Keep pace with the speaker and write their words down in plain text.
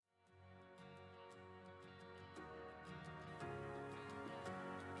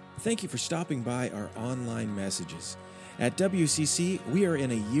Thank you for stopping by our online messages. At WCC, we are in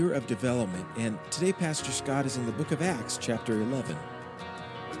a year of development, and today Pastor Scott is in the book of Acts, chapter 11.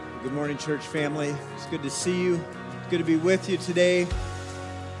 Good morning, church family. It's good to see you. It's good to be with you today.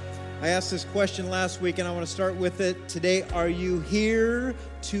 I asked this question last week, and I want to start with it today. Are you here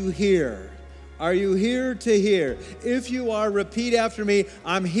to hear? Are you here to hear? If you are, repeat after me.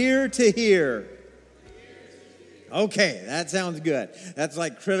 I'm here to hear. Okay, that sounds good. That's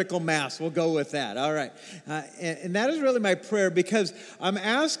like critical mass. We'll go with that. All right. And that is really my prayer, because I'm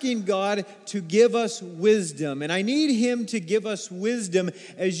asking God to give us wisdom. And I need Him to give us wisdom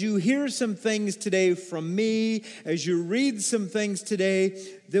as you hear some things today from me, as you read some things today,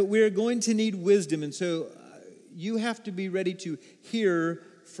 that we're going to need wisdom. And so you have to be ready to hear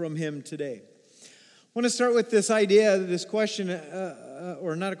from Him today. I want to start with this idea, this question,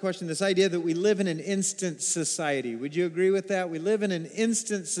 or not a question, this idea that we live in an instant society. Would you agree with that? We live in an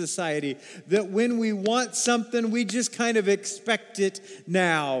instant society, that when we want something, we just kind of expect it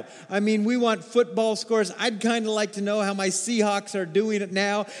now. I mean, we want football scores. I'd kind of like to know how my Seahawks are doing it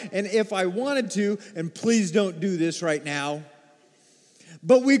now. And if I wanted to, and please don't do this right now,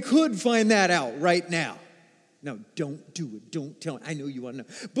 but we could find that out right now. No, don't do it. Don't tell me. I know you want to know.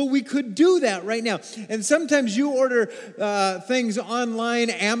 But we could do that right now. And sometimes you order things online,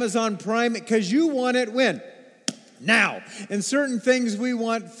 Amazon Prime, because you want it when? Now. And certain things we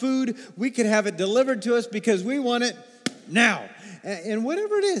want, food, we could have it delivered to us because we want it now. And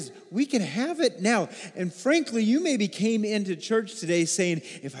whatever it is, we can have it now. And frankly, you maybe came into church today saying,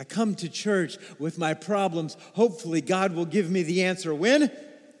 if I come to church with my problems, hopefully God will give me the answer. When?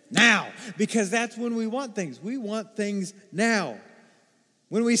 Now, because that's when we want things. We want things now.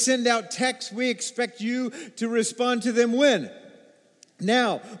 When we send out texts, we expect you to respond to them when?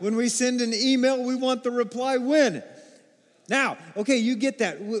 Now. When we send an email, we want the reply when? Now. Okay, you get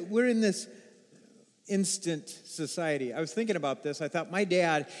that. We're in this instant society. I was thinking about this. I thought my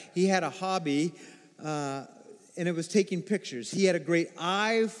dad, he had a hobby, and it was taking pictures. He had a great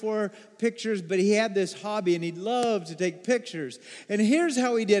eye for pictures, but he had this hobby, and he loved to take pictures. And here's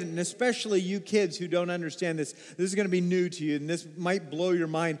how he did it, and especially you kids who don't understand this. This is going to be new to you, and this might blow your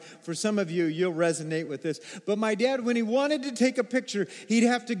mind. For some of you, you'll resonate with this. But my dad, when he wanted to take a picture, he'd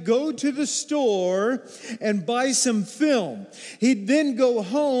have to go to the store and buy some film. He'd then go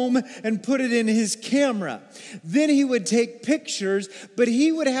home and put it in his camera. Then he would take pictures, but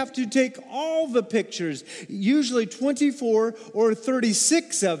he would have to take all the pictures, usually 24 or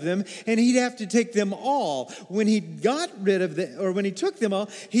 36 of them, and he'd have to take them all. When he got rid of when he took them all,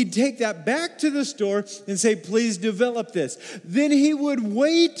 he'd take that back to the store and say, please develop this. Then he would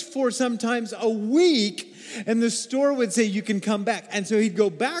wait for sometimes a week, and the store would say, you can come back. And so he'd go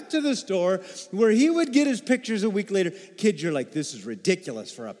back to the store where he would get his pictures a week later. Kids, you're like, this is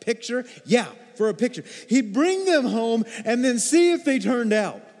ridiculous. For a picture? Yeah, for a picture. He'd bring them home and then see if they turned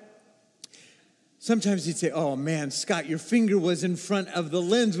out. Sometimes he'd say, oh man, Scott, your finger was in front of the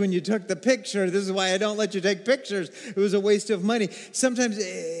lens when you took the picture. This is why I don't let you take pictures. It was a waste of money. Sometimes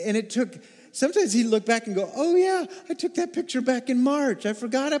he'd look back and go, oh yeah, I took that picture back in March. I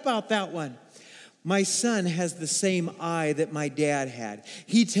forgot about that one. My son has the same eye that my dad had.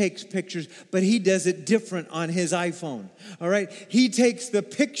 He takes pictures, but he does it different on his iPhone. All right? He takes the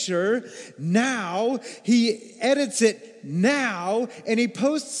picture now, he edits it now, and he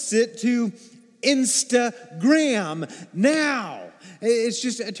posts it to Instagram now. It's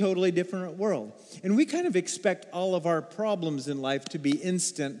just a totally different world. And we kind of expect all of our problems in life to be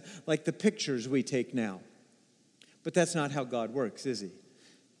instant, like the pictures we take now. But that's not how God works, is He?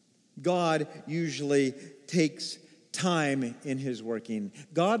 God usually takes time in His working.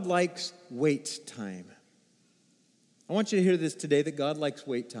 God likes wait time. I want you to hear this today, that God likes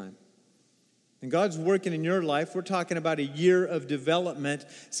wait time. And God's working in your life. We're talking about a year of development.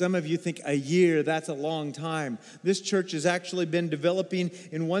 Some of you think a year, that's a long time. This church has actually been developing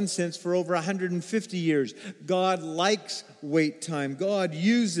in one sense for over 150 years. God likes wait time. God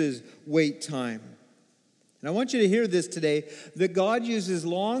uses wait time. And I want you to hear this today, that God uses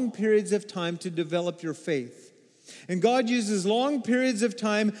long periods of time to develop your faith. And God uses long periods of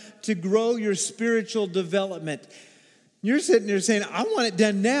time to grow your spiritual development. You're sitting there saying, I want it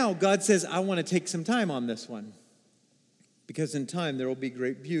done now. God says, I want to take some time on this one, because in time there will be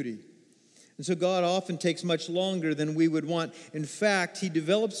great beauty. And so God often takes much longer than we would want. In fact, He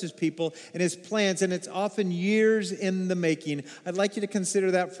develops His people and His plans, and it's often years in the making. I'd like you to consider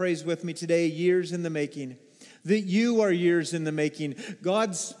that phrase with me today, years in the making. That you are years in the making.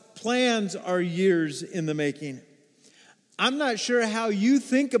 God's plans are years in the making. I'm not sure how you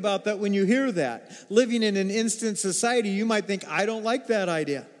think about that when you hear that. Living in an instant society, you might think, I don't like that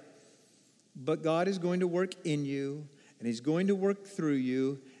idea. But God is going to work in you, and He's going to work through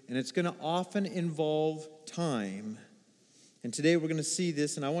you, and it's going to often involve time. And today we're going to see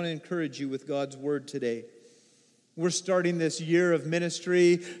this, and I want to encourage you with God's Word today. We're starting this year of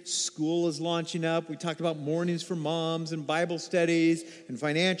ministry. School is launching up. We talked about mornings for moms and Bible studies and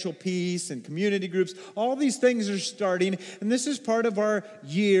financial peace and community groups. All these things are starting, and this is part of our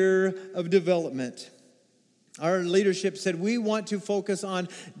year of development. Our leadership said we want to focus on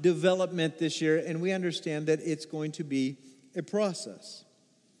development this year, and we understand that it's going to be a process.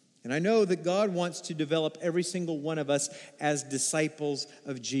 And I know that God wants to develop every single one of us as disciples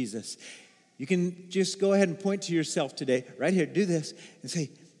of Jesus. You can just go ahead and point to yourself today, right here, do this, and say,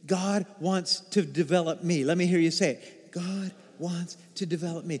 God wants to develop me. Let me hear you say it. God wants to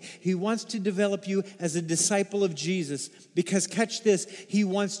develop me. He wants to develop you as a disciple of Jesus because, catch this, He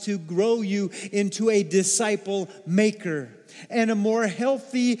wants to grow you into a disciple maker. And a more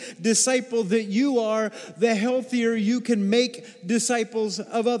healthy disciple that you are, the healthier you can make disciples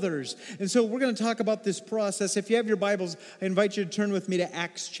of others. And so we're going to talk about this process. If you have your Bibles, I invite you to turn with me to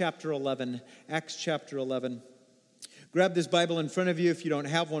Acts chapter 11. Acts chapter 11. Grab this Bible in front of you if you don't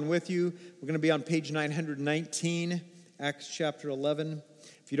have one with you. We're going to be on page 919, Acts chapter 11.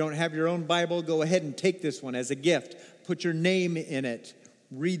 If you don't have your own Bible, go ahead and take this one as a gift. Put your name in it.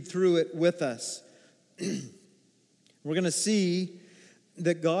 Read through it with us. We're going to see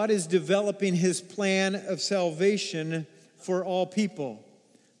that God is developing His plan of salvation for all people.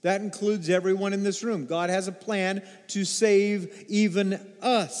 That includes everyone in this room. God has a plan to save even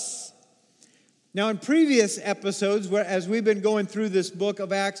us. Now, in previous episodes, as we've been going through this book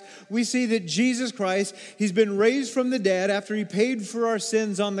of Acts, we see that Jesus Christ, He's been raised from the dead after He paid for our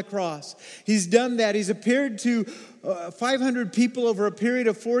sins on the cross. He's done that. He's appeared to 500 people over a period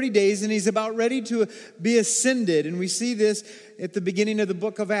of 40 days, and He's about ready to be ascended. And we see this at the beginning of the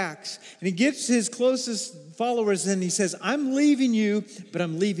book of Acts. And He gets His closest followers and He says, I'm leaving you, but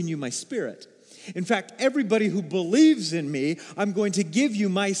I'm leaving you my Spirit. In fact, everybody who believes in me, I'm going to give you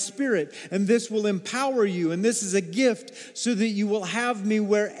my Spirit, and this will empower you, and this is a gift so that you will have me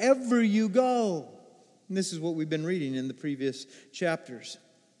wherever you go. And this is what we've been reading in the previous chapters.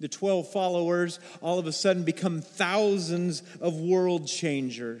 The 12 followers all of a sudden become thousands of world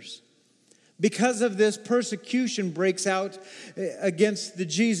changers. Because of this, persecution breaks out against the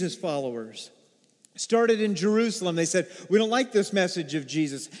Jesus followers. Started in Jerusalem. They said, we don't like this message of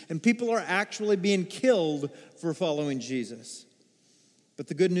Jesus. And people are actually being killed for following Jesus. But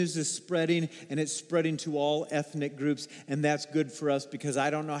the good news is spreading, and it's spreading to all ethnic groups. And that's good for us because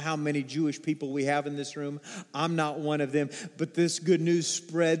I don't know how many Jewish people we have in this room. I'm not one of them. But this good news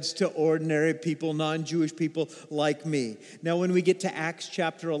spreads to ordinary people, non-Jewish people like me. Now, when we get to Acts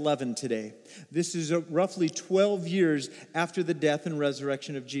chapter 11 today, this is roughly 12 years after the death and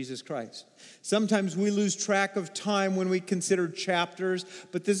resurrection of Jesus Christ. Sometimes we lose track of time when we consider chapters,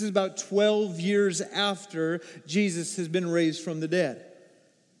 but this is about 12 years after Jesus has been raised from the dead.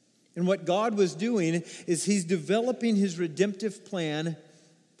 And what God was doing is He's developing His redemptive plan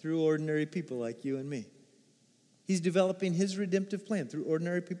through ordinary people like you and me. He's developing His redemptive plan through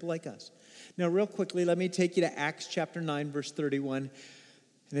ordinary people like us. Now, real quickly, let me take you to Acts chapter 9, verse 31.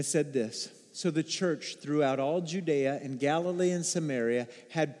 And it said this, so the church throughout all Judea and Galilee and Samaria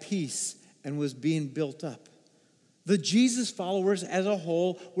had peace and was being built up. The Jesus followers as a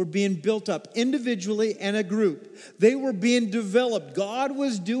whole were being built up individually and a group. They were being developed. God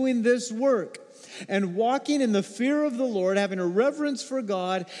was doing this work. And walking in the fear of the Lord, having a reverence for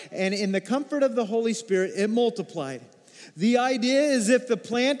God, and in the comfort of the Holy Spirit, it multiplied. The idea is if the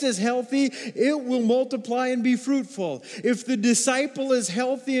plant is healthy, it will multiply and be fruitful. If the disciple is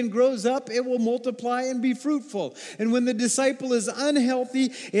healthy and grows up, it will multiply and be fruitful. And when the disciple is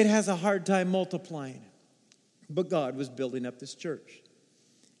unhealthy, it has a hard time multiplying. But God was building up this church.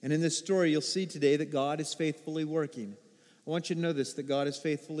 And in this story, you'll see today that God is faithfully working. I want you to know this, that God is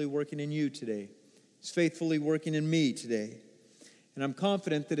faithfully working in you today. He's faithfully working in me today. And I'm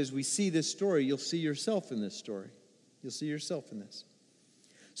confident that as we see this story, you'll see yourself in this story. You'll see yourself in this.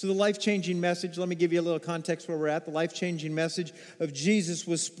 So the life-changing message, let me give you a little context where we're at. The life-changing message of Jesus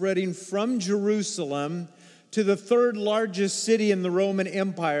was spreading from Jerusalem to the third largest city in the Roman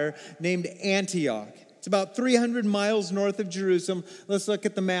Empire named Antioch. It's about 300 miles north of Jerusalem. Let's look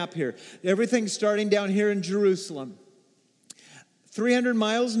at the map here. Everything's starting down here in Jerusalem. 300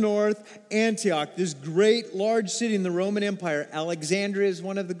 miles north, Antioch, this great large city in the Roman Empire. Alexandria is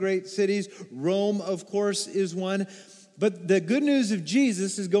one of the great cities. Rome, of course, is one. But the good news of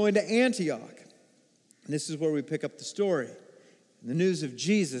Jesus is going to Antioch. And this is where we pick up the story. And the news of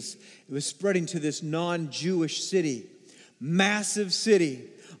Jesus, it was spreading to this non-Jewish city. Massive city.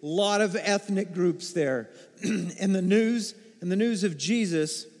 A lot of ethnic groups there. And the news of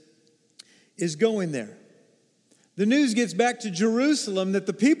Jesus is going there. The news gets back to Jerusalem that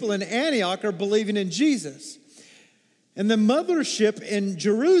the people in Antioch are believing in Jesus. And the mothership in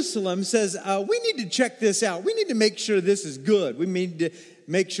Jerusalem says, we need to check this out. We need to make sure this is good. We need to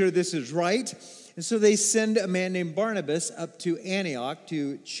make sure this is right. And so they send a man named Barnabas up to Antioch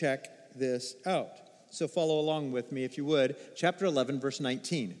to check this out. So follow along with me, if you would. Chapter 11, verse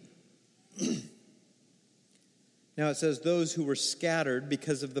 19. Now it says, those who were scattered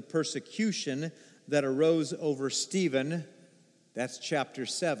because of the persecution that arose over Stephen, that's chapter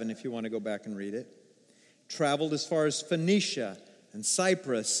 7 if you want to go back and read it, traveled as far as Phoenicia and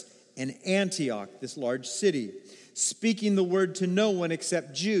Cyprus and Antioch, this large city, speaking the word to no one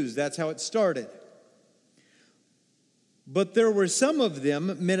except Jews. That's how it started. But there were some of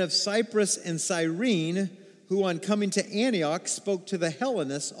them, men of Cyprus and Cyrene, who on coming to Antioch spoke to the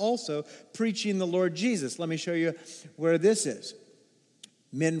Hellenists also, preaching the Lord Jesus. Let me show you where this is.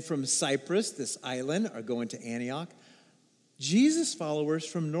 Men from Cyprus, this island, are going to Antioch. Jesus followers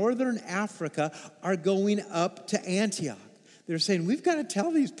from northern Africa are going up to Antioch. They're saying, we've got to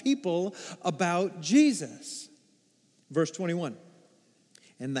tell these people about Jesus. Verse 21.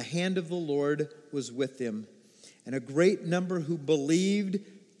 And the hand of the Lord was with them, and a great number who believed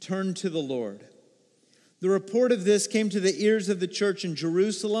turned to the Lord. The report of this came to the ears of the church in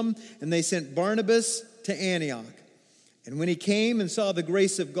Jerusalem, and they sent Barnabas to Antioch. And when he came and saw the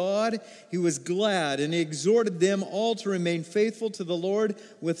grace of God, he was glad, and he exhorted them all to remain faithful to the Lord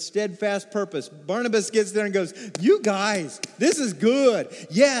with steadfast purpose. Barnabas gets there and goes, you guys, this is good.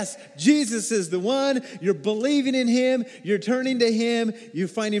 Yes, Jesus is the one. You're believing in him. You're turning to him. You're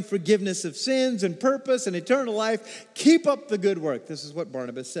finding forgiveness of sins and purpose and eternal life. Keep up the good work. This is what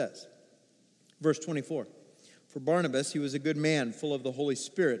Barnabas says. Verse 24. For Barnabas, he was a good man, full of the Holy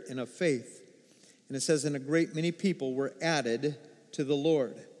Spirit and of faith. And it says, and a great many people were added to the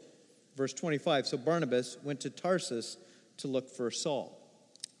Lord. Verse 25, so Barnabas went to Tarsus to look for Saul.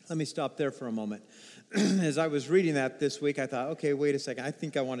 Let me stop there for a moment. As I was reading that this week, I thought, okay, wait a second. I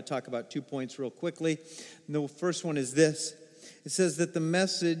think I want to talk about 2 points real quickly. And the first one is this. It says that the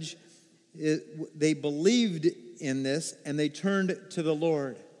message, they believed in this and they turned to the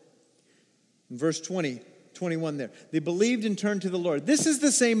Lord. In verse 21 there. They believed and turned to the Lord. This is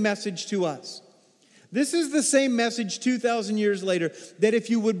the same message to us. This is the same message 2,000 years later, that if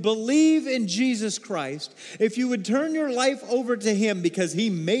you would believe in Jesus Christ, if you would turn your life over to him because he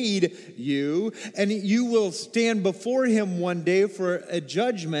made you, and you will stand before him one day for a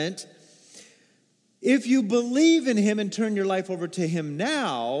judgment, if you believe in him and turn your life over to him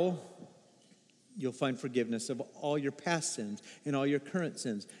now, you'll find forgiveness of all your past sins and all your current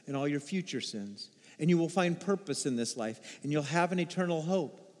sins and all your future sins. And you will find purpose in this life, and you'll have an eternal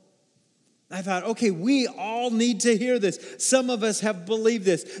hope. I thought, okay, we all need to hear this. Some of us have believed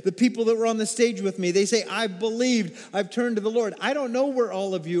this. The people that were on the stage with me, they say, I've believed, I've turned to the Lord. I don't know where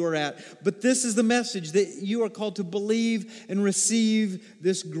all of you are at, but this is the message, that you are called to believe and receive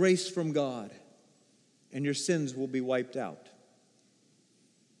this grace from God, and your sins will be wiped out.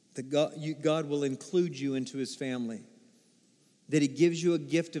 That God will include you into his family, that he gives you a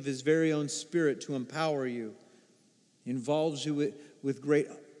gift of his very own Spirit to empower you, involves you with great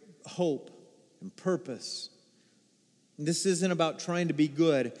hope and purpose. And this isn't about trying to be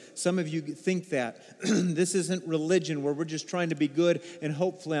good. Some of you think that. This isn't religion where we're just trying to be good and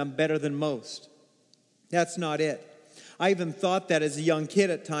hopefully I'm better than most. That's not it. I even thought that as a young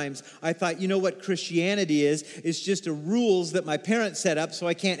kid at times. I thought, you know what Christianity is? It's just a rules that my parents set up so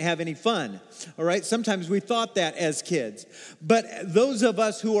I can't have any fun. All right? Sometimes we thought that as kids. But those of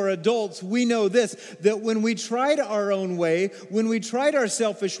us who are adults, we know this, that when we tried our own way, when we tried our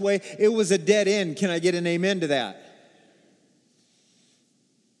selfish way, it was a dead end. Can I get an amen to that?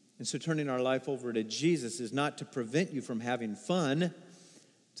 And so turning our life over to Jesus is not to prevent you from having fun.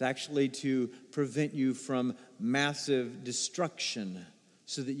 It's actually to prevent you from massive destruction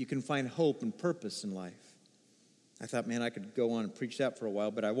so that you can find hope and purpose in life. I thought, man, I could go on and preach that for a while,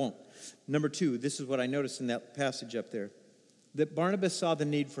 but I won't. Number 2, this is what I noticed in that passage up there, that Barnabas saw the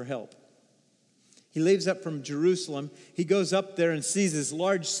need for help. He leaves up from Jerusalem. He goes up there and sees this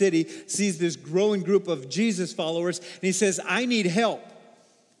large city, sees this growing group of Jesus followers, and he says, I need help.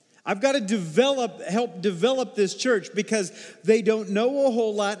 I've got to help develop this church because they don't know a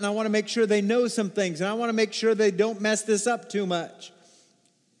whole lot, and I want to make sure they know some things, and I want to make sure they don't mess this up too much.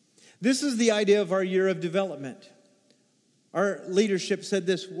 This is the idea of our year of development. Our leadership said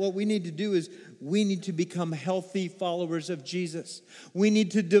this, what we need to do is we need to become healthy followers of Jesus. We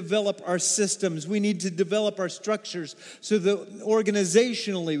need to develop our systems. We need to develop our structures so that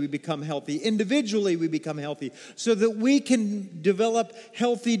organizationally we become healthy. Individually we become healthy so that we can develop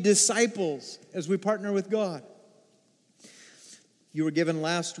healthy disciples as we partner with God. You were given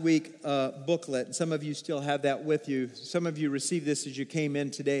last week a booklet, and some of you still have that with you. Some of you received this as you came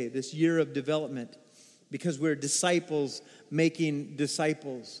in today, this year of development, because we're disciples making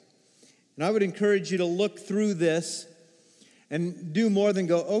disciples. And I would encourage you to look through this and do more than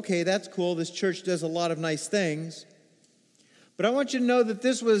go, okay, that's cool, this church does a lot of nice things. But I want you to know that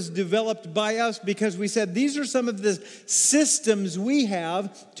this was developed by us because we said these are some of the systems we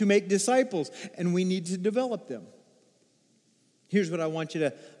have to make disciples, and we need to develop them. Here's what I want you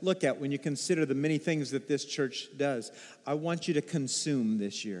to look at when you consider the many things that this church does. I want you to consume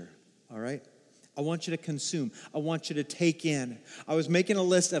this year, all right? I want you to consume. I want you to take in. I was making a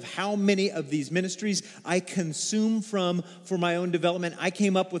list of how many of these ministries I consume from for my own development. I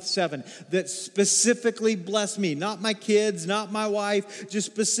came up with 7 that specifically bless me. Not my kids, not my wife, just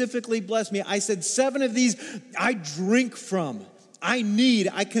specifically bless me. I said 7 of these I drink from. I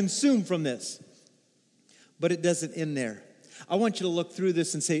consume from this. But it doesn't end there. I want you to look through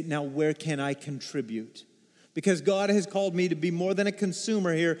this and say, now where can I contribute? Because God has called me to be more than a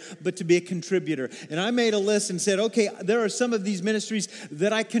consumer here, but to be a contributor. And I made a list and said, okay, there are some of these ministries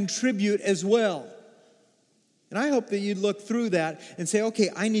that I contribute as well. And I hope that you'd look through that and say, okay,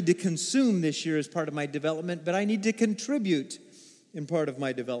 I need to consume this year as part of my development, but I need to contribute in part of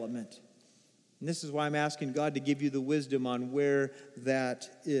my development. And this is why I'm asking God to give you the wisdom on where that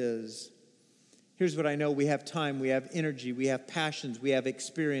is. Here's what I know. We have time, we have energy, we have passions, we have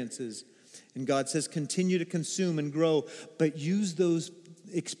experiences. And God says, continue to consume and grow, but use those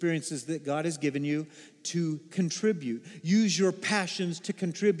experiences that God has given you to contribute. Use your passions to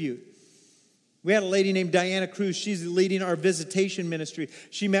contribute. We had a lady named Diana Cruz. She's leading our visitation ministry.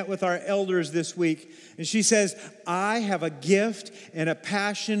 She met with our elders this week, and she says, I have a gift and a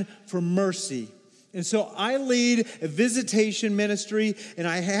passion for mercy. And so I lead a visitation ministry, and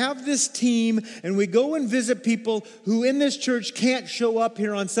I have this team, and we go and visit people who in this church can't show up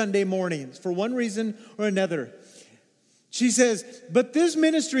here on Sunday mornings for one reason or another. She says, but this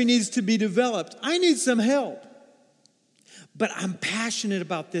ministry needs to be developed. I need some help. But I'm passionate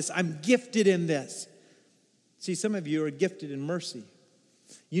about this. I'm gifted in this. See, some of you are gifted in mercy.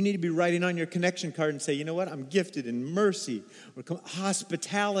 You need to be writing on your connection card and say, you know what? I'm gifted in mercy or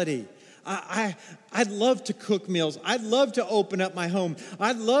hospitality. I'd love to cook meals. I'd love to open up my home.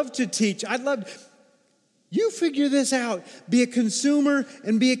 I'd love to teach. You figure this out. Be a consumer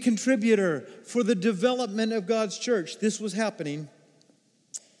and be a contributor for the development of God's church. This was happening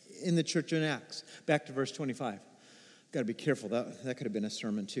in the church in Acts. Back to verse 25. Got to be careful. That could have been a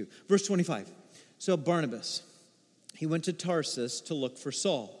sermon too. Verse 25. So Barnabas, he went to Tarsus to look for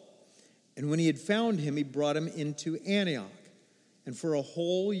Saul. And when he had found him, he brought him into Antioch. And for a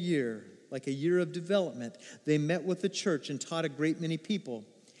whole year, like a year of development, they met with the church and taught a great many people.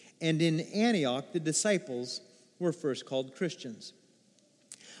 And in Antioch, the disciples were first called Christians.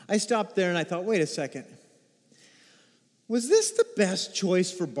 I stopped there and I thought, wait a second. Was this the best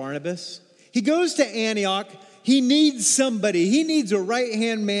choice for Barnabas? He goes to Antioch. He needs somebody. He needs a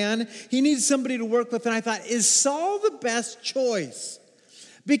right-hand man. He needs somebody to work with. And I thought, is Saul the best choice?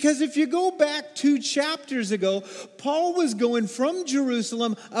 Because if you go back 2 chapters ago, Paul was going from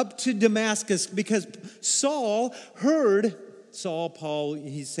Jerusalem up to Damascus because Paul,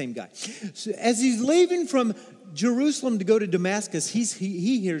 he's the same guy. So as he's leaving from Jerusalem to go to Damascus,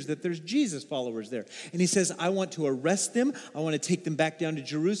 he hears that there's Jesus followers there. And he says, I want to arrest them. I want to take them back down to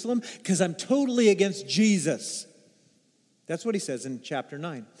Jerusalem because I'm totally against Jesus. That's what he says in chapter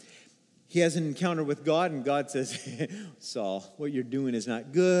 9. He has an encounter with God, and God says, Saul, what you're doing is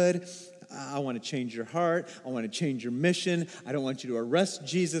not good. I want to change your heart. I want to change your mission. I don't want you to arrest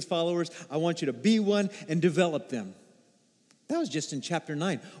Jesus followers. I want you to be one and develop them. That was just in chapter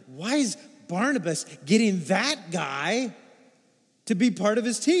 9. Why is Barnabas getting that guy to be part of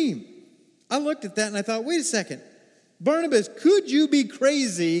his team? I looked at that and I thought, wait a second. Barnabas, could you be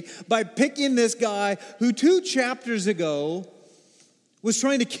crazy by picking this guy who 2 chapters ago was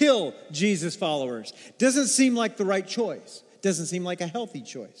trying to kill Jesus followers? Doesn't seem like the right choice. Doesn't seem like a healthy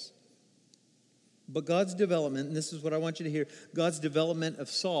choice. But God's development, and this is what I want you to hear, God's development of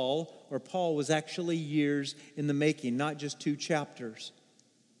Saul or Paul was actually years in the making, not just 2 chapters.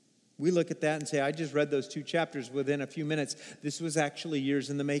 We look at that and say, I just read those 2 chapters within a few minutes. This was actually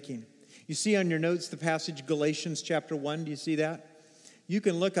years in the making. You see on your notes the passage Galatians chapter 1. Do you see that? You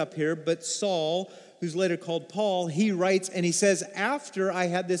can look up here, but Saul who's later called Paul, he writes and he says, after I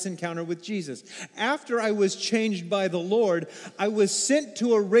had this encounter with Jesus, after I was changed by the Lord, I was sent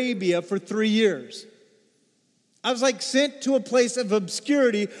to Arabia for 3 years. I was like sent to a place of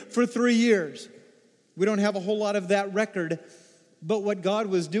obscurity for 3 years. We don't have a whole lot of that record, but what God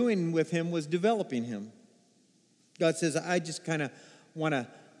was doing with him was developing him. God says, I just kind of want to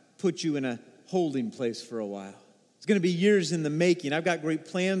put you in a holding place for a while. It's going to be years in the making. I've got great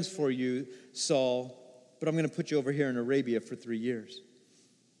plans for you, Saul, but I'm going to put you over here in Arabia for 3 years.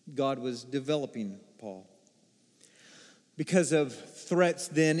 God was developing Paul. Because of threats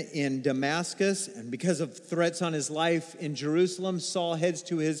then in Damascus and because of threats on his life in Jerusalem, Saul heads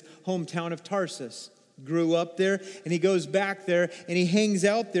to his hometown of Tarsus. Grew up there, and he goes back there, and he hangs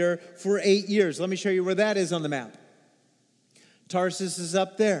out there for 8 years. Let me show you where that is on the map. Tarsus is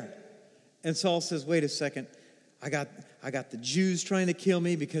up there. And Saul says, wait a second, I got the Jews trying to kill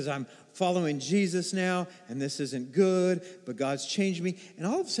me because I'm following Jesus now, and this isn't good, but God's changed me. And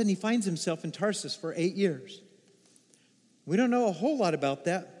all of a sudden, he finds himself in Tarsus for 8 years. We don't know a whole lot about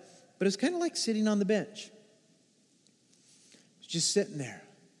that, but it's kind of like sitting on the bench. Just sitting there.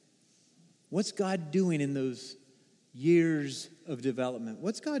 What's God doing in those years of development?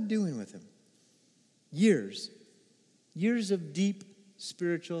 What's God doing with him? Years of deep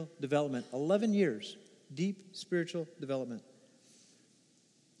spiritual development. 11 years, deep spiritual development.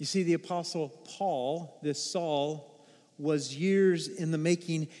 You see, the Apostle Paul, this Saul, was years in the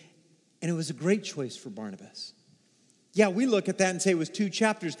making, and it was a great choice for Barnabas. Yeah, we look at that and say it was 2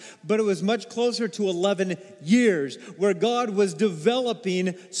 chapters, but it was much closer to 11 years where God was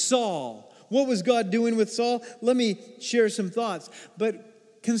developing Saul. What was God doing with Saul? Let me share some thoughts.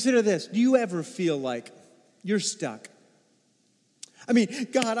 But consider this. Do you ever feel like you're stuck? I mean,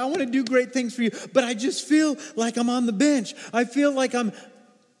 God, I want to do great things for you, but I just feel like I'm on the bench. I feel like I'm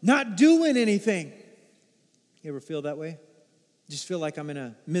not doing anything. You ever feel that way? Just feel like I'm in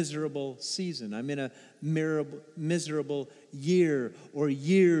a miserable season. I'm in a miserable year or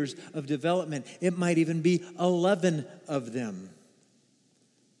years of development. It might even be 11 of them.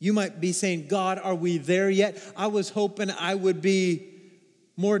 You might be saying, God, are we there yet? I was hoping I would be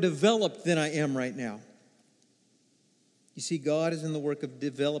more developed than I am right now. You see, God is in the work of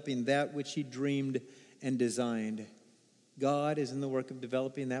developing that which he dreamed and designed. God is in the work of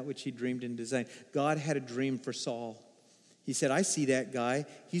developing that which he dreamed and designed. God had a dream for Saul. He said, I see that guy.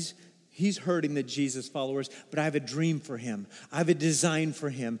 He's hurting the Jesus followers, but I have a dream for him. I have a design for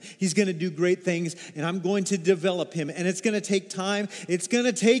him. He's going to do great things, and I'm going to develop him. And it's going to take time. It's going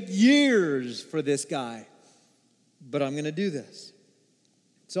to take years for this guy. But I'm going to do this.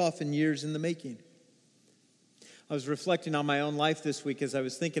 It's often years in the making. I was reflecting on my own life this week as I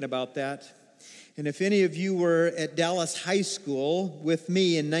was thinking about that. And if any of you were at Dallas High School with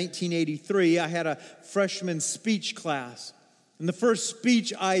me in 1983, I had a freshman speech class. And the first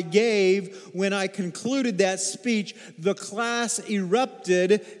speech I gave, when I concluded that speech, the class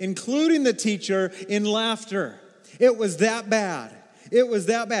erupted, including the teacher, in laughter. It was that bad. It was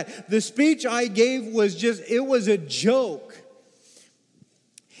that bad. The speech I gave was it was a joke.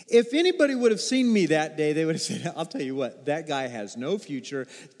 If anybody would have seen me that day, they would have said, I'll tell you what, that guy has no future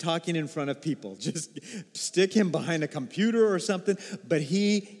talking in front of people. Just stick him behind a computer or something, but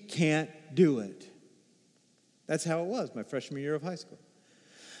he can't do it. That's how it was my freshman year of high school.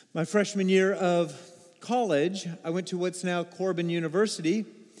 My freshman year of college, I went to what's now Corbin University,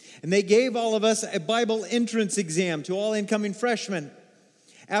 and they gave all of us a Bible entrance exam to all incoming freshmen.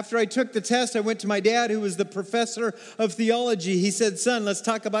 After I took the test, I went to my dad, who was the professor of theology. He said, son, let's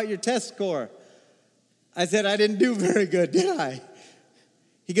talk about your test score. I said, I didn't do very good, did I?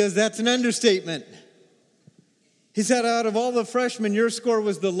 He goes, that's an understatement. He said, out of all the freshmen, your score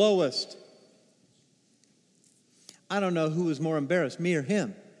was the lowest. I don't know who was more embarrassed, me or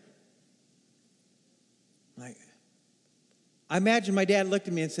him. I imagine my dad looked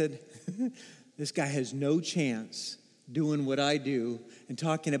at me and said, this guy has no chance doing what I do and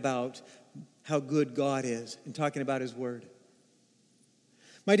talking about how good God is and talking about his word.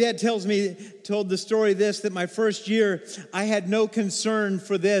 My dad told the story that my first year, I had no concern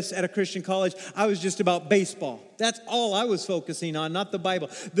for this at a Christian college. I was just about baseball. That's all I was focusing on, not the Bible.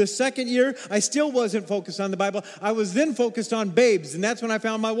 The second year, I still wasn't focused on the Bible. I was then focused on babes, and that's when I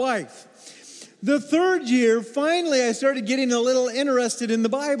found my wife. The third year, finally, I started getting a little interested in the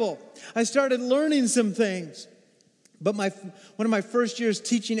Bible. I started learning some things. But one of my first years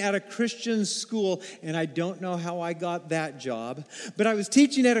teaching at a Christian school, and I don't know how I got that job, but I was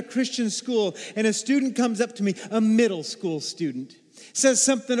teaching at a Christian school, and a student comes up to me, a middle school student, says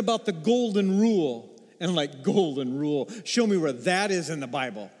something about the golden rule. And I'm like, golden rule? Show me where that is in the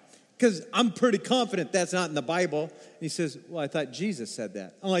Bible. because I'm pretty confident that's not in the Bible. And he says, well, I thought Jesus said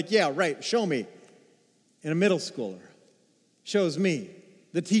that. I'm like, yeah, right, show me. And a middle schooler shows me,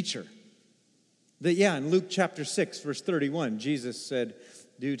 the teacher, that, yeah, in Luke chapter 6, verse 31, Jesus said,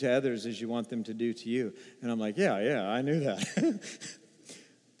 do to others as you want them to do to you. And I'm like, yeah, I knew that.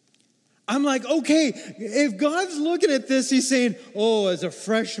 I'm like, okay, if God's looking at this, he's saying, oh, as a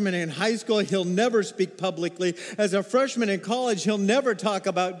freshman in high school, he'll never speak publicly. As a freshman in college, he'll never talk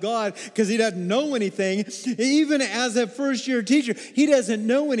about God because he doesn't know anything. Even as a first-year teacher, he doesn't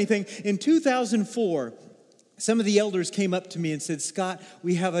know anything. In 2004, some of the elders came up to me and said, Scott,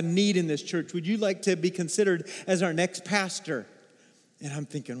 we have a need in this church. Would you like to be considered as our next pastor? And I'm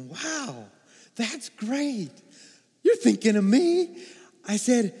thinking, wow, that's great. You're thinking of me? I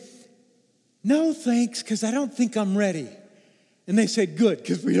said, no, thanks, because I don't think I'm ready. And they said, good,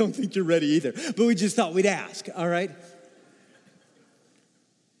 because we don't think you're ready either. But we just thought we'd ask, all right? A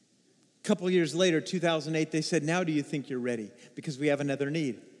couple years later, 2008, they said, now do you think you're ready? Because we have another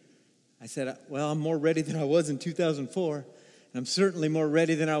need. I said, well, I'm more ready than I was in 2004. And I'm certainly more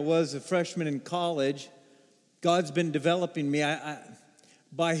ready than I was a freshman in college. God's been developing me.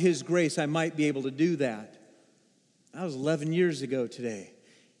 By his grace, I might be able to do that. That was 11 years ago today.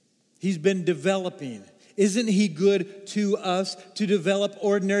 He's been developing. Isn't he good to us to develop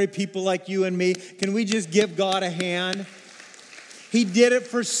ordinary people like you and me? Can we just give God a hand? He did it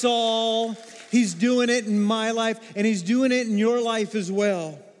for Saul. He's doing it in my life, and he's doing it in your life as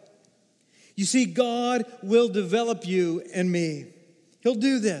well. You see, God will develop you and me. He'll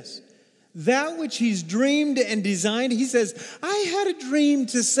do this. That which he's dreamed and designed, he says, I had a dream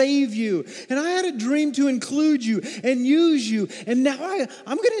to save you, and I had a dream to include you and use you, and now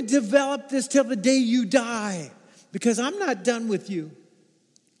I'm going to develop this till the day you die, because I'm not done with you.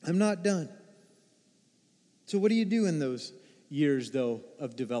 I'm not done. So what do you do in those years, though,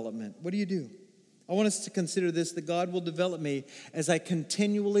 of development? What do you do? I want us to consider this, that God will develop me as I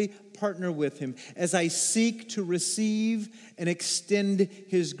continually partner with him, as I seek to receive and extend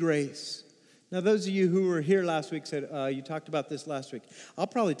his grace. Now, those of you who were here last week said, you talked about this last week. I'll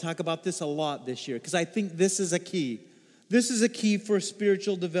probably talk about this a lot this year because I think this is a key. This is a key for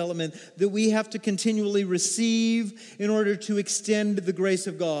spiritual development that we have to continually receive in order to extend the grace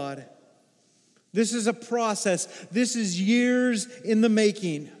of God. This is a process. This is years in the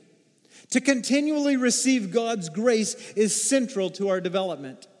making. To continually receive God's grace is central to our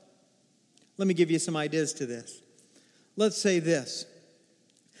development. Let me give you some ideas to this. Let's say this.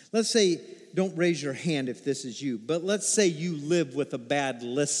 Let's say, don't raise your hand if this is you, but let's say you live with a bad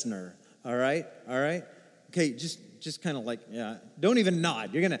listener. All right? All right? Okay, just kind of like, yeah, don't even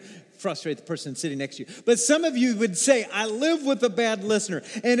nod. You're going to frustrate the person sitting next to you. But some of you would say, I live with a bad listener,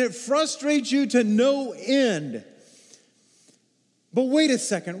 and it frustrates you to no end. But wait a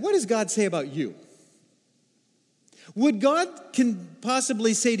second, what does God say about you? Would God can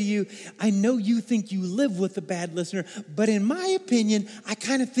possibly say to you, I know you think you live with a bad listener, but in my opinion, I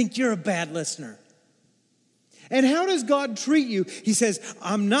kind of think you're a bad listener. And how does God treat you? He says,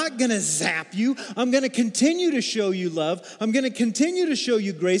 I'm not going to zap you. I'm going to continue to show you love. I'm going to continue to show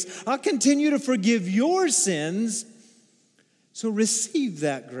you grace. I'll continue to forgive your sins. So receive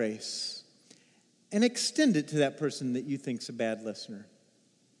that grace. And extend it to that person that you think's a bad listener.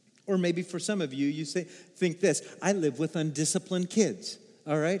 Or maybe for some of you, you think this, I live with undisciplined kids,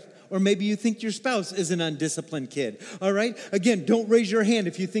 all right? Or maybe you think your spouse is an undisciplined kid, all right? Again, don't raise your hand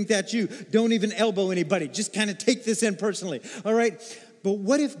if you think that's you. Don't even elbow anybody. Just kind of take this in personally, all right? But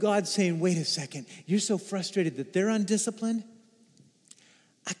what if God's saying, wait a second, you're so frustrated that they're undisciplined?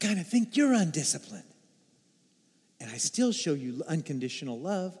 I kind of think you're undisciplined. And I still show you unconditional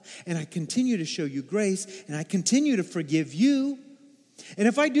love, and I continue to show you grace, and I continue to forgive you. And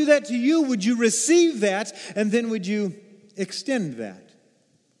if I do that to you, would you receive that, and then would you extend that?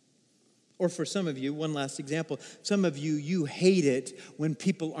 Or for some of you, one last example, some of you, you hate it when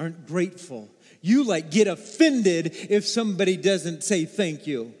people aren't grateful. You get offended if somebody doesn't say thank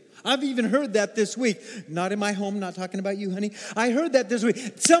you. I've even heard that this week. Not in my home, not talking about you, honey. I heard that this week.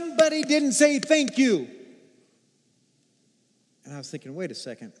 Somebody didn't say thank you. And I was thinking, wait a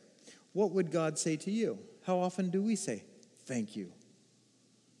second, what would God say to you? How often do we say, thank you?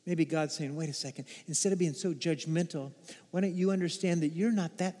 Maybe God's saying, wait a second, instead of being so judgmental, why don't you understand that you're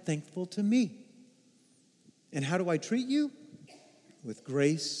not that thankful to me? And how do I treat you? With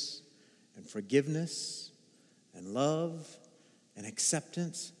grace and forgiveness and love and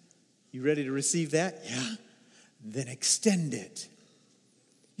acceptance. You ready to receive that? Yeah. Then extend it.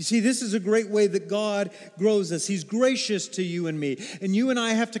 You see, this is a great way that God grows us. He's gracious to you and me. And you and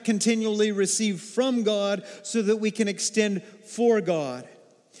I have to continually receive from God so that we can extend for God.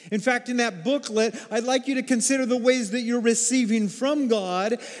 In fact, in that booklet, I'd like you to consider the ways that you're receiving from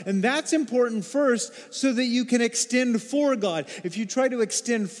God, and that's important first so that you can extend for God. If you try to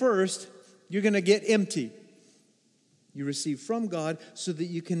extend first, you're going to get empty. You receive from God so that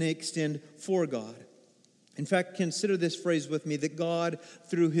you can extend for God. In fact, consider this phrase with me, that God,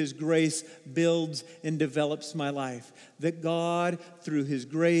 through His grace, builds and develops my life. That God, through His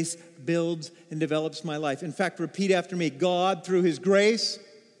grace, builds and develops my life. In fact, repeat after me. God, through His grace,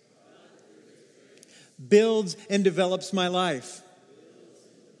 builds and develops my life.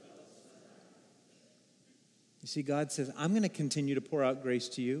 You see, God says, I'm going to continue to pour out grace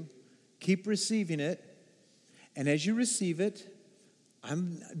to you. Keep receiving it. And as you receive it,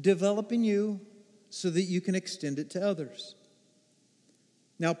 I'm developing you so that you can extend it to others.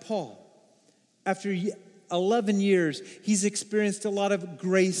 Now, Paul, after 11 years, he's experienced a lot of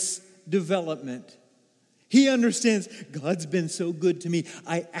grace development. He understands God's been so good to me.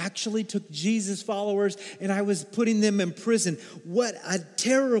 I actually took Jesus' followers and I was putting them in prison. What a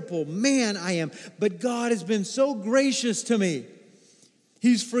terrible man I am. But God has been so gracious to me.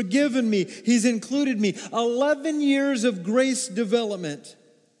 He's forgiven me. He's included me. 11 years of grace development.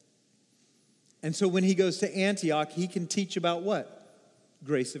 And so when he goes to Antioch, he can teach about what?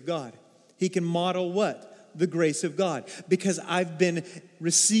 Grace of God. He can model what? The grace of God. Because I've been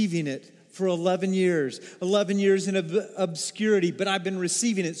receiving it for 11 years. 11 years in obscurity, but I've been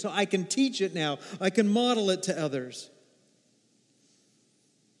receiving it, so I can teach it now. I can model it to others.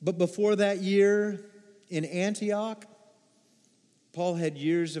 But before that year in Antioch, Paul had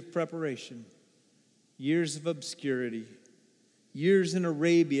years of preparation, years of obscurity, years in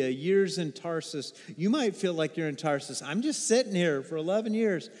Arabia, years in Tarsus. You might feel like you're in Tarsus. I'm just sitting here for 11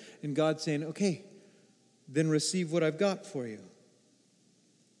 years. And God's saying, okay, then receive what I've got for you.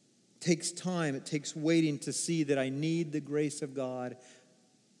 It takes time. It takes waiting to see that I need the grace of God. It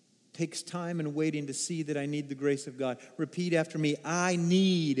takes time and waiting to see that I need the grace of God. Repeat after me, I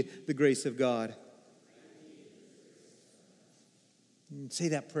need the grace of God. And say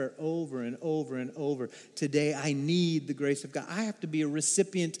that prayer over and over and over. Today, I need the grace of God. I have to be a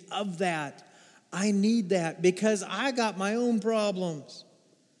recipient of that. I need that because I got my own problems.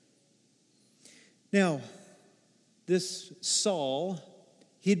 Now, this Saul,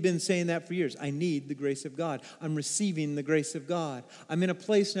 he'd been saying that for years. I need the grace of God. I'm receiving the grace of God. I'm in a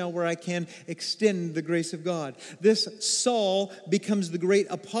place now where I can extend the grace of God. This Saul becomes the great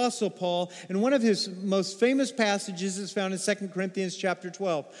apostle Paul, and one of his most famous passages is found in 2 Corinthians chapter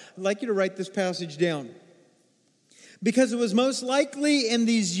 12. I'd like you to write this passage down. Because it was most likely in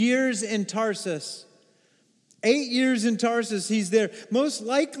these years in Tarsus, 8 years in Tarsus, he's there, most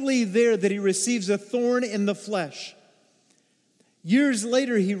likely there that he receives a thorn in the flesh. Years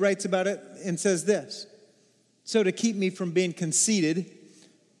later, he writes about it and says this. So to keep me from being conceited,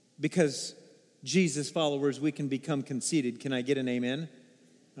 because Jesus followers, we can become conceited. Can I get an amen?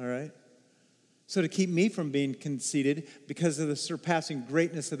 All right. So to keep me from being conceited, because of the surpassing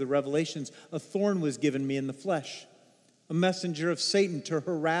greatness of the revelations, a thorn was given me in the flesh. A messenger of Satan to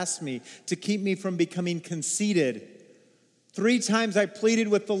harass me, to keep me from becoming conceited. 3 times I pleaded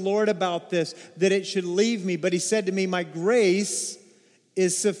with the Lord about this, that it should leave me. But he said to me, my grace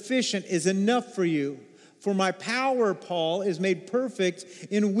is sufficient, is enough for you. For my power, Paul, is made perfect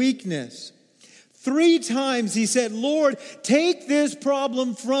in weakness. 3 times he said, Lord, take this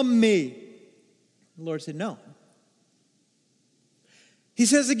problem from me. The Lord said, no. He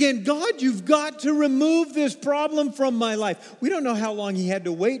says again, God, you've got to remove this problem from my life. We don't know how long he had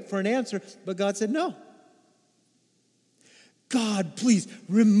to wait for an answer, but God said, no. God, please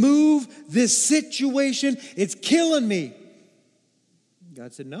remove this situation. It's killing me.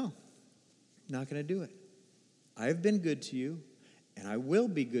 God said, no, I'm not going to do it. I've been good to you, and I will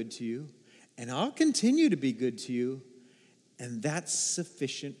be good to you, and I'll continue to be good to you, and that's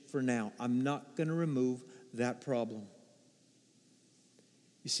sufficient for now. I'm not going to remove that problem.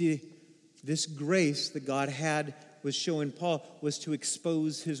 You see, this grace that God was showing Paul was to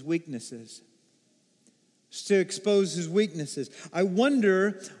expose his weaknesses. To expose his weaknesses. I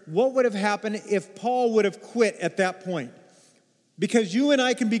wonder what would have happened if Paul would have quit at that point. Because you and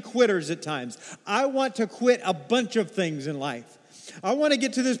I can be quitters at times. I want to quit a bunch of things in life. I want to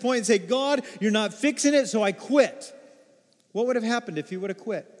get to this point and say, God, you're not fixing it, so I quit. What would have happened if he would have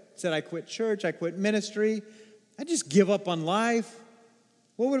quit? Said, I quit church, I quit ministry. I just give up on life.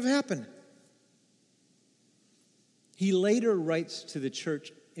 What would have happened? He later writes to the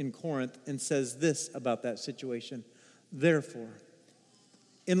church in Corinth and says this about that situation. Therefore,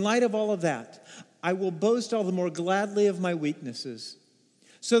 in light of all of that, I will boast all the more gladly of my weaknesses,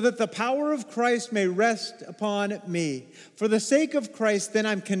 so that the power of Christ may rest upon me. For the sake of Christ, then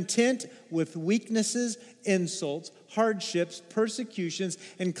I'm content with weaknesses, insults, hardships, persecutions,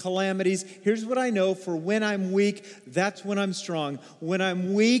 and calamities. Here's what I know, for when I'm weak, that's when I'm strong. When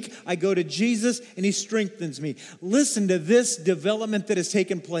I'm weak, I go to Jesus and He strengthens me. Listen to this development that has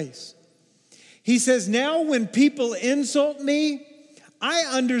taken place. He says, now when people insult me, I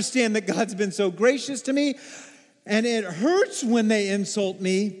understand that God's been so gracious to me, and it hurts when they insult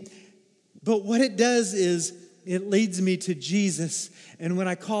me, but what it does is it leads me to Jesus. And when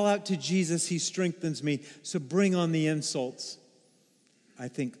I call out to Jesus, He strengthens me. So bring on the insults. I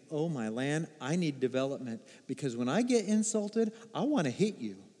think, oh my land, I need development. Because when I get insulted, I want to hit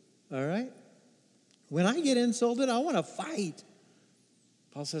you. All right? When I get insulted, I want to fight.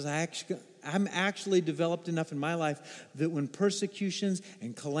 Paul says, I'm actually developed enough in my life that when persecutions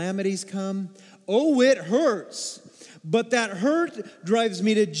and calamities come, oh, it hurts. But that hurt drives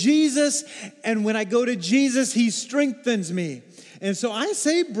me to Jesus, and when I go to Jesus, He strengthens me. And so I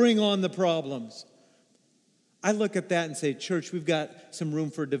say, bring on the problems. I look at that and say, church, we've got some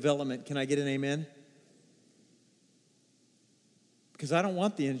room for development. Can I get an amen? Because I don't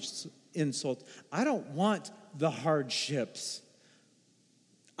want the insults. I don't want the hardships.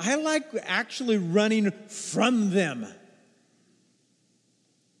 I like actually running from them.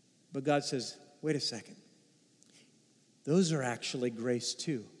 But God says, wait a second. Those are actually grace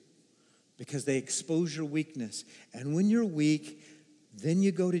too, because they expose your weakness. And when you're weak, then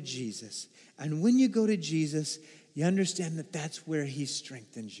you go to Jesus. And when you go to Jesus, you understand that that's where He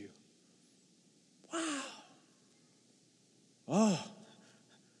strengthens you. Wow. Oh,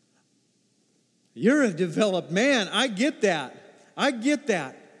 you're a developed man. I get that. I get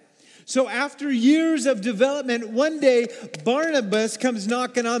that. So after years of development, one day Barnabas comes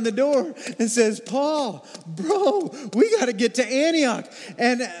knocking on the door and says, Paul, bro, we got to get to Antioch.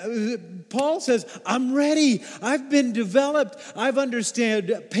 And Paul says, I'm ready. I've been developed. I've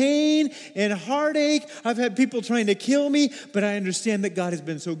understood pain and heartache. I've had people trying to kill me, but I understand that God has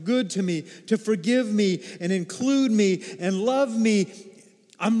been so good to me, to forgive me and include me and love me.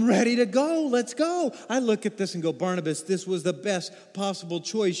 I'm ready to go. Let's go. I look at this and go, Barnabas, this was the best possible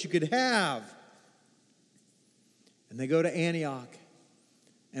choice you could have. And they go to Antioch.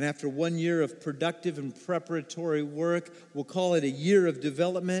 And after 1 year of productive and preparatory work, we'll call it a year of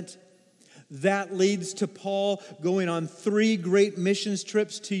development, that leads to Paul going on 3 great missions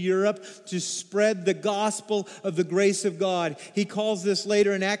trips to Europe to spread the gospel of the grace of God. He calls this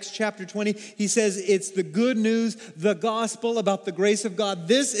later in Acts chapter 20. He says it's the good news, the gospel about the grace of God.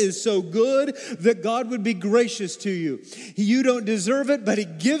 This is so good that God would be gracious to you. You don't deserve it, but He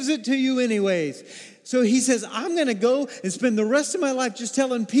gives it to you anyways. So he says, I'm going to go and spend the rest of my life just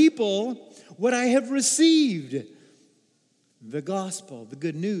telling people what I have received. The gospel, the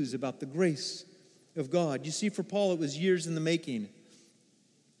good news about the grace of God. You see, for Paul, it was years in the making.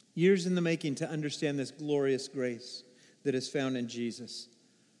 Years in the making to understand this glorious grace that is found in Jesus.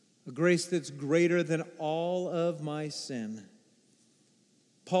 A grace that's greater than all of my sin.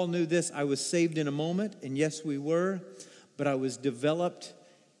 Paul knew this. I was saved in a moment, and yes, we were, but I was developed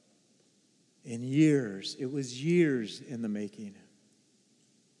in years. It was years in the making.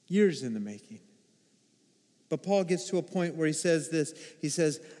 Years in the making. But Paul gets to a point where he says this. He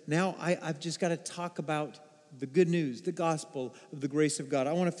says, now I've just got to talk about the good news, the gospel of the grace of God.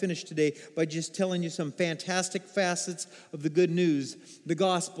 I want to finish today by just telling you some fantastic facets of the good news, the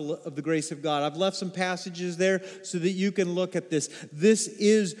gospel of the grace of God. I've left some passages there so that you can look at this. This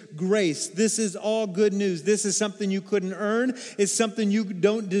is grace. This is all good news. This is something you couldn't earn. It's something you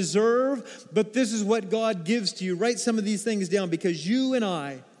don't deserve, but this is what God gives to you. Write some of these things down, because you and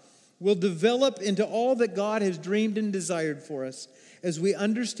I will develop into all that God has dreamed and desired for us as we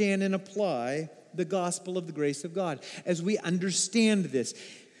understand and apply the gospel of the grace of God. As we understand this,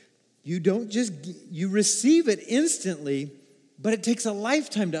 you receive it instantly, but it takes a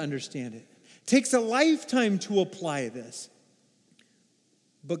lifetime to understand it. It takes a lifetime to apply this.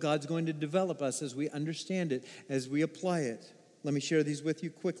 But God's going to develop us as we understand it, as we apply it. Let me share these with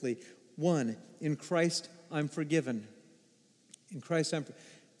you quickly. 1, in Christ I'm forgiven. In Christ I'm forgiven.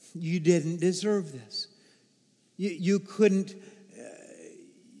 You didn't deserve this. You couldn't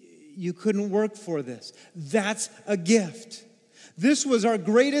work for this. That's a gift. This was our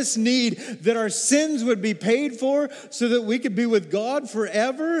greatest need, that our sins would be paid for so that we could be with God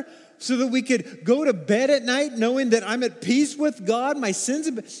forever, so that we could go to bed at night knowing that I'm at peace with God. My sins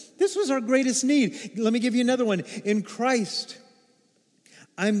have been... This was our greatest need. Let me give you another one. In Christ,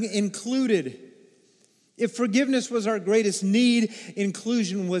 I'm included. If forgiveness was our greatest need,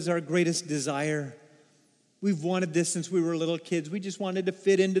 inclusion was our greatest desire. We've wanted this since we were little kids. We just wanted to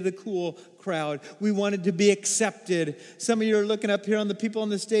fit into the cool crowd. We wanted to be accepted. Some of you are looking up here on the people on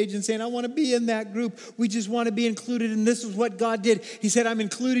the stage and saying, I want to be in that group. We just want to be included. And this is what God did. He said, I'm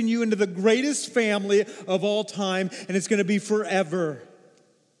including you into the greatest family of all time, and it's going to be forever.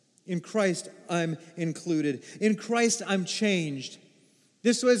 In Christ, I'm included. In Christ, I'm changed.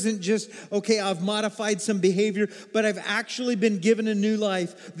 This wasn't just, okay, I've modified some behavior, but I've actually been given a new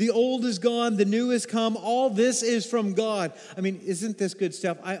life. The old is gone, the new has come. All this is from God. I mean, isn't this good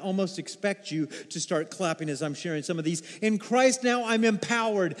stuff? I almost expect you to start clapping as I'm sharing some of these. In Christ now, I'm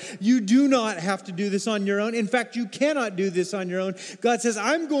empowered. You do not have to do this on your own. In fact, you cannot do this on your own. God says,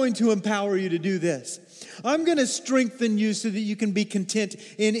 I'm going to empower you to do this. I'm going to strengthen you so that you can be content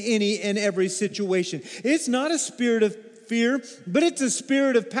in any and every situation. It's not a spirit of fear, but it's a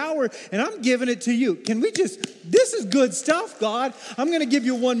spirit of power, and I'm giving it to you. This is good stuff, God. I'm going to give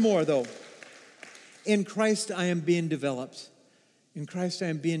you one more, though. In Christ, I am being developed. In Christ, I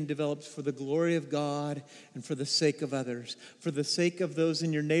am being developed for the glory of God and for the sake of others, for the sake of those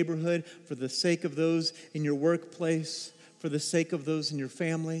in your neighborhood, for the sake of those in your workplace, for the sake of those in your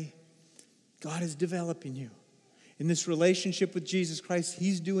family. God is developing you. In this relationship with Jesus Christ,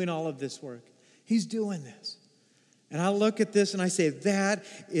 He's doing all of this work. He's doing this. And I look at this and I say, that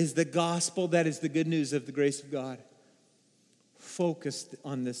is the gospel. That is the good news of the grace of God. Focus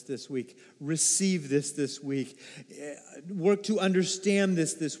on this week. Receive this week. Work to understand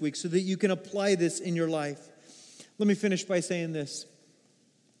this week so that you can apply this in your life. Let me finish by saying this.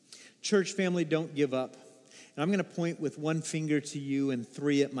 Church family, don't give up. And I'm going to point with one finger to you and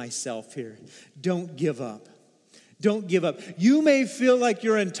three at myself here. Don't give up. Don't give up. You may feel like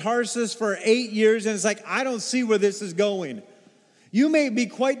you're in Tarsus for 8 years and it's like, I don't see where this is going. You may be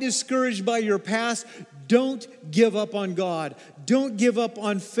quite discouraged by your past. Don't give up on God. Don't give up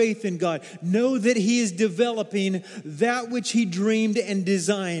on faith in God. Know that He is developing that which He dreamed and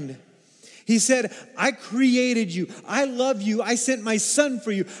designed. He said, I created you. I love you. I sent my Son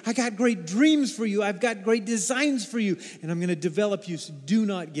for you. I got great dreams for you. I've got great designs for you. And I'm going to develop you. So do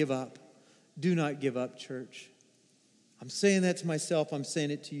not give up. Do not give up, church. I'm saying that to myself. I'm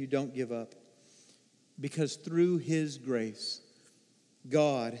saying it to you. Don't give up. Because through His grace,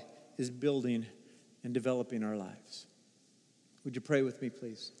 God is building and developing our lives. Would you pray with me,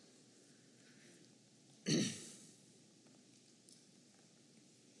 please?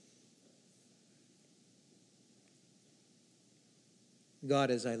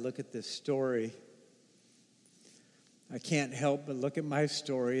 God, as I look at this story, I can't help but look at my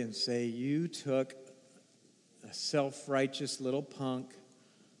story and say, you took a self-righteous little punk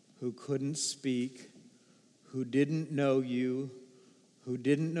who couldn't speak, who didn't know you, who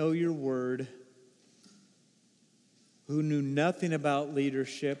didn't know your word, who knew nothing about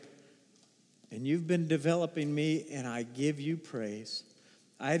leadership, and you've been developing me, and I give you praise.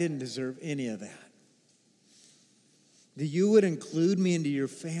 I didn't deserve any of that. That you would include me into your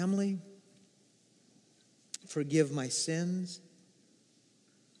family, forgive my sins.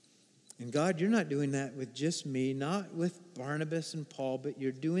 And God, you're not doing that with just me, not with Barnabas and Paul, but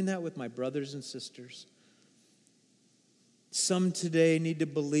you're doing that with my brothers and sisters. Some today need to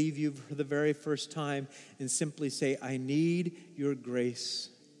believe you for the very first time and simply say, I need your grace.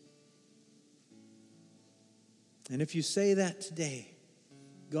 And if you say that today,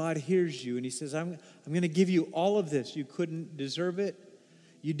 God hears you and He says, I'm going to give you all of this. You couldn't deserve it.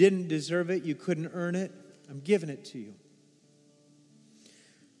 You didn't deserve it. You couldn't earn it. I'm giving it to you.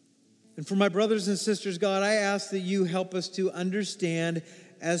 And for my brothers and sisters, God, I ask that you help us to understand,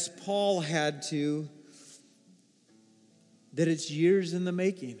 as Paul had to, that it's years in the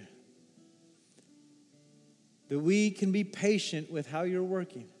making. That we can be patient with how you're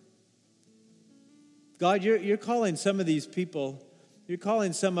working. God, you're calling some of these people, you're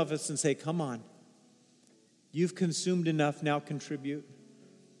calling some of us and say, come on. You've consumed enough, now contribute.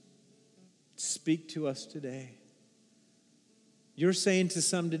 Speak to us today. You're saying to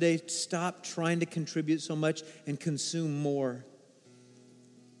some today, stop trying to contribute so much and consume more.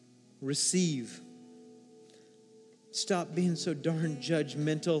 Receive. Stop being so darn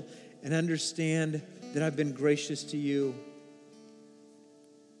judgmental and understand that I've been gracious to you.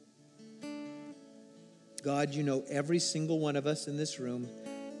 God, you know every single one of us in this room,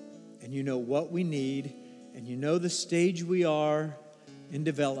 and you know what we need, and you know the stage we are in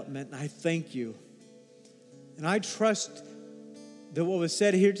development, and I thank you. And I trust that what was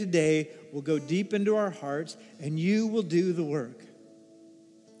said here today will go deep into our hearts, and you will do the work.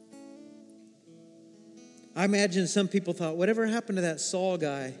 I imagine some people thought, whatever happened to that Saul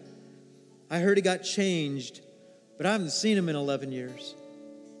guy? I heard he got changed, but I haven't seen him in 11 years.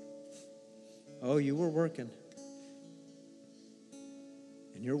 Oh, you were working.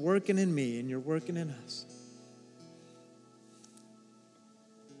 And you're working in me, and you're working in us.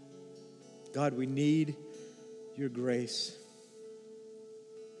 God, we need your grace,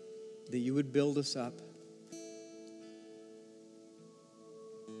 that you would build us up.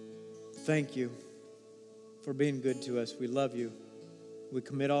 Thank you for being good to us. We love you. We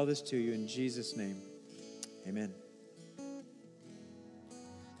commit all this to you in Jesus' name. Amen.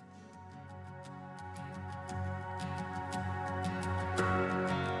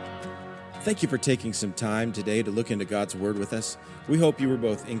 Thank you for taking some time today to look into God's Word with us. We hope you were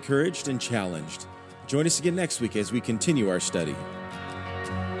both encouraged and challenged. Join us again next week as we continue our study.